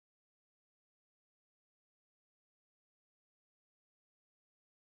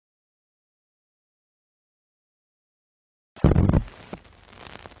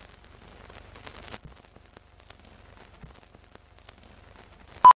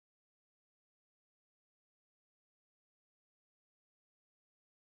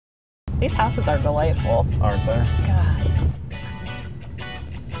These houses are delightful. Aren't they? God.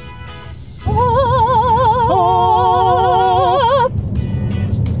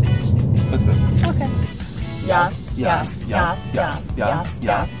 That's it. Okay. Yes, yes, yes, yes, yes, yes,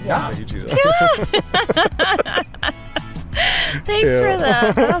 yes. That's how you do that. Thanks for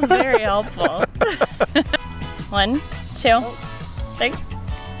that. That was very helpful. 1, 2, 3.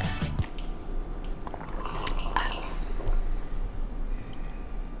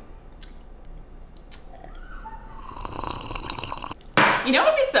 You know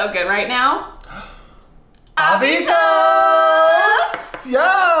what would be so good right now? YASSSS!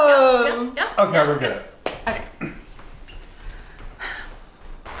 Yes! Yep. Okay, we're good. Okay.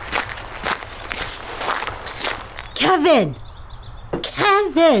 Kevin!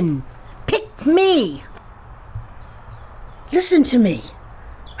 Kevin! Pick me! Listen to me.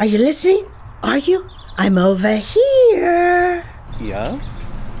 Are you listening? Are you? I'm over here.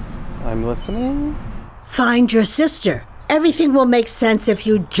 Yes? I'm listening? Find your sister. Everything will make sense if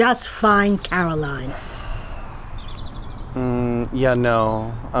you just find Caroline. Yeah,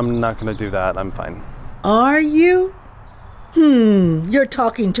 no. I'm not gonna do that. I'm fine. Are you? You're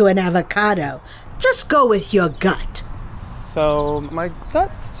talking to an avocado. Just go with your gut. So, my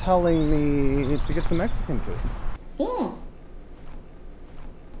gut's telling me to get some Mexican food.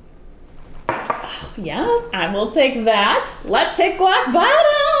 Yes, I will take that. Let's hit Guac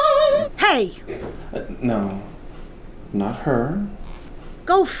bottom. Hey, No. Not her.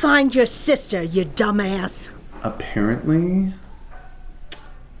 go find your sister, you dumbass. Apparently,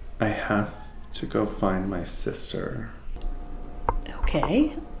 I have to go find my sister.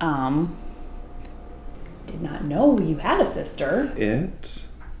 Okay, did not know you had a sister. It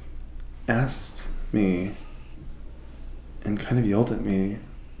asked me and kind of yelled at me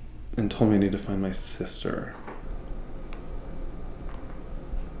and told me I need to find my sister.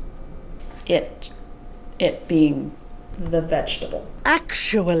 It being the vegetable.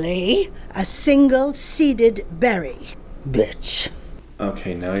 Actually, a single-seeded berry. Bitch.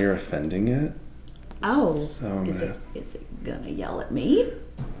 Okay, now you're offending it. Oh, So I'm gonna is it gonna yell at me?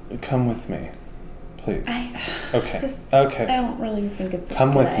 come with me, please. Okay. I Okay. don't really think it's Come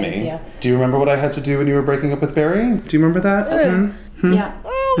a good with me. idea. Do you remember what I had to do when you were breaking up with Barry? Do you remember that? Yeah.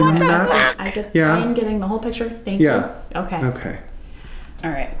 Oh, what the That- fuck? I am getting the whole picture. Thank Yeah. you. Okay. Okay. All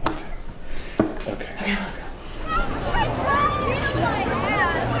right. Okay. Okay, let's go.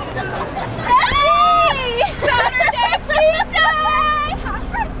 Hey! Saturday cheat day!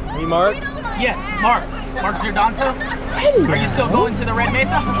 Hey, Mark? Yes, Mark. Mark Giordano? Are you still going to the Red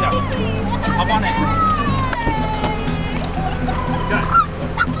Mesa? Yeah. Hop on in.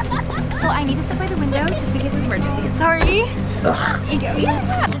 So I need to sit by the window just in case of emergency. Sorry. You go.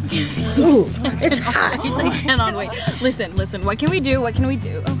 Yeah. Ooh, it's hot. I cannot wait. Listen. What can we do? What can we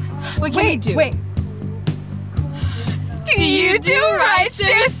do? What can we do? Wait. Do you do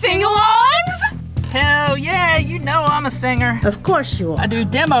rideshare sing-alongs? Hell yeah, you know I'm a singer. Of course you I are. do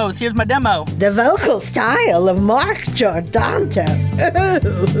demos. Here's my demo. The vocal style of Mark Giordano.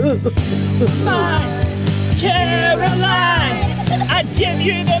 Caroline, I'd give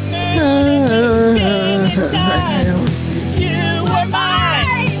you the moon anytime. You were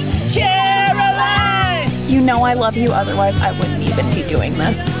mine, Caroline. You know I love you, otherwise I wouldn't even be doing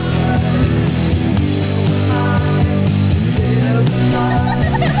this.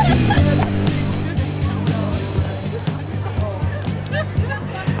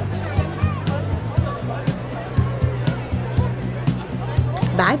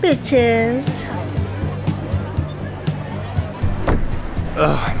 Bye, bitches.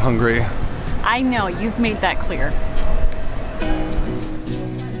 Ugh, I'm hungry. I know, you've made that clear.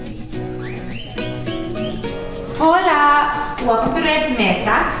 Hola, welcome to Red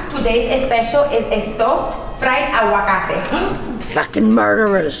Mesa. Today's special is stuffed fried aguacate. Fucking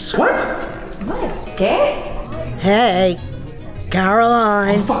murderers. What? What? ¿Qué? Hey,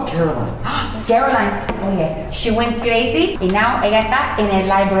 Caroline. Fuck Caroline. Caroline, oye, she went crazy y now ella está en el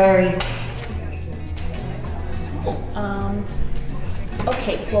library.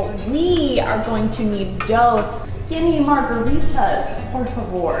 Okay, well, we are going to need dos skinny margaritas, por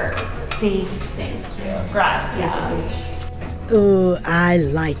favor. Sí. Thank you. Gracias. Ooh, I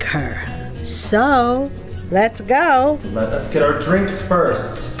like her. So, let's go. Let us get our drinks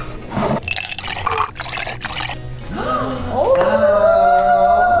first.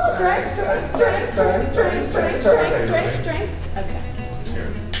 Drinks. Okay.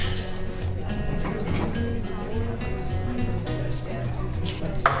 Cheers.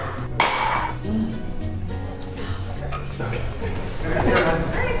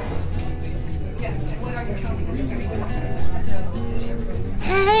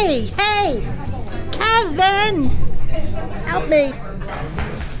 Hey, Kevin! Help me.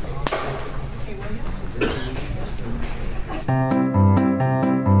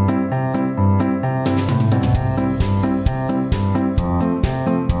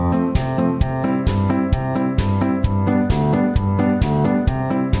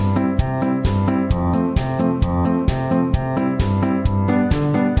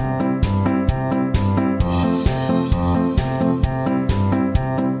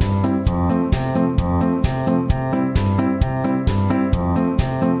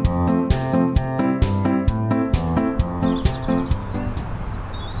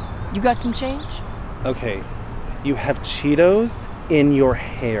 You got some change? Okay, you have Cheetos in your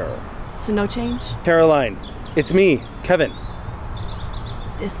hair. So no change? Caroline, it's me, Kevin.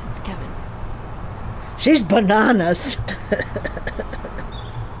 This is Kevin. She's bananas.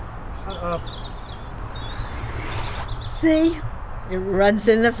 Shut up. See? It runs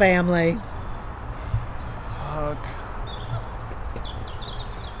in the family. Fuck.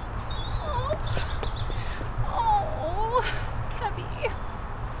 Oh, Kevy.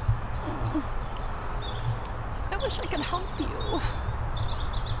 I wish I could help you.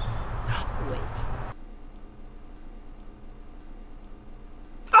 Wait.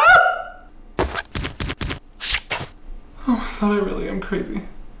 Oh my god, I really am crazy.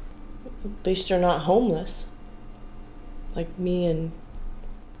 At least you're not homeless. Like me and...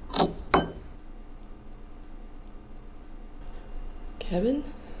 Kevin?